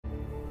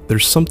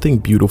There's something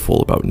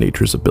beautiful about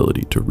nature's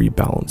ability to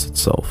rebalance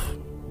itself.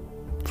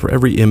 For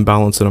every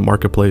imbalance in a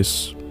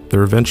marketplace,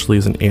 there eventually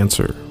is an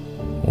answer,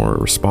 or a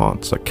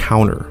response, a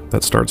counter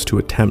that starts to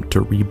attempt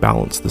to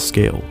rebalance the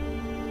scale.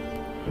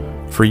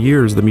 For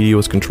years, the media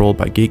was controlled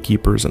by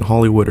gatekeepers in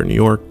Hollywood or New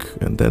York,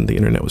 and then the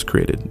internet was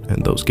created,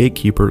 and those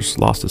gatekeepers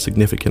lost a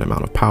significant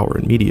amount of power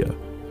in media.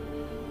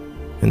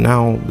 And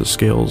now the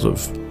scales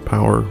of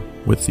power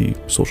with the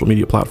social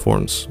media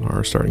platforms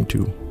are starting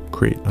to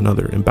create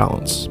another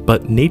imbalance.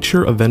 But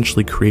nature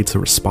eventually creates a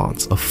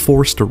response, a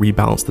force to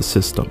rebalance the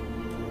system.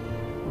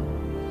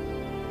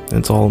 And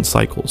it's all in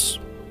cycles.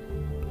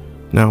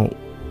 Now,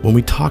 when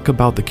we talk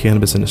about the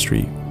cannabis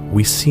industry,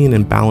 we see an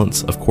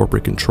imbalance of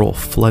corporate control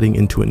flooding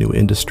into a new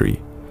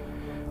industry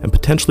and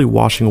potentially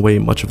washing away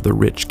much of the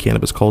rich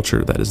cannabis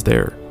culture that is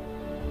there.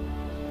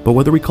 But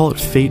whether we call it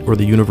fate or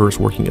the universe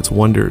working its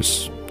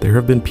wonders, there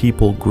have been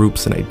people,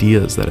 groups, and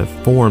ideas that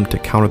have formed to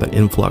counter that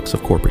influx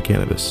of corporate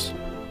cannabis.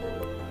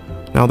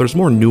 Now, there's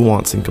more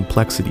nuance and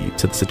complexity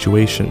to the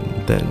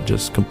situation than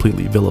just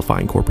completely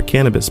vilifying corporate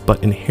cannabis,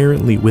 but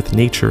inherently with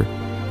nature,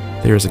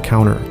 there is a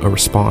counter, a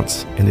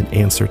response, and an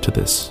answer to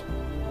this.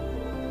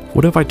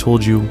 What if I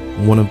told you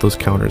one of those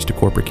counters to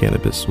corporate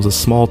cannabis was a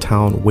small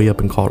town way up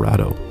in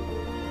Colorado?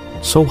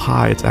 So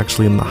high it's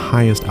actually in the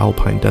highest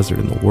alpine desert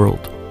in the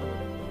world.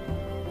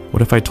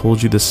 What if I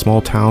told you this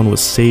small town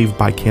was saved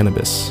by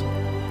cannabis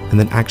and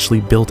then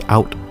actually built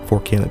out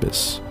for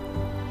cannabis?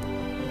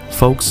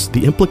 Folks,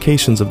 the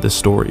implications of this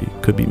story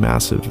could be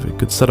massive. It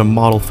could set a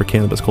model for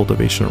cannabis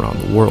cultivation around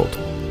the world.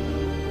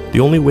 The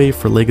only way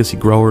for legacy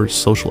growers,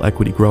 social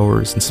equity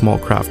growers, and small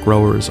craft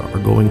growers are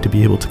going to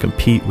be able to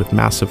compete with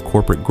massive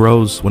corporate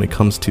grows when it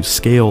comes to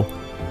scale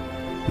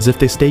is if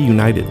they stay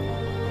united.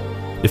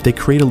 If they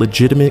create a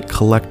legitimate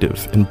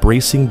collective,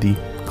 embracing the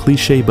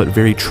cliche but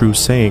very true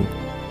saying,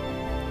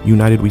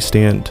 united we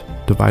stand,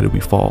 divided we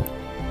fall.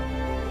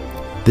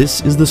 This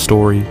is the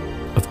story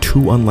of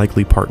two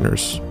unlikely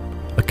partners,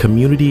 a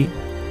community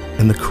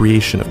and the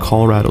creation of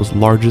Colorado's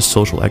largest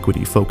social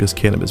equity focused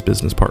cannabis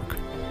business park.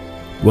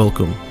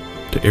 Welcome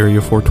to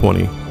Area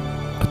 420,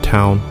 a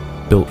town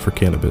built for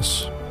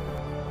cannabis.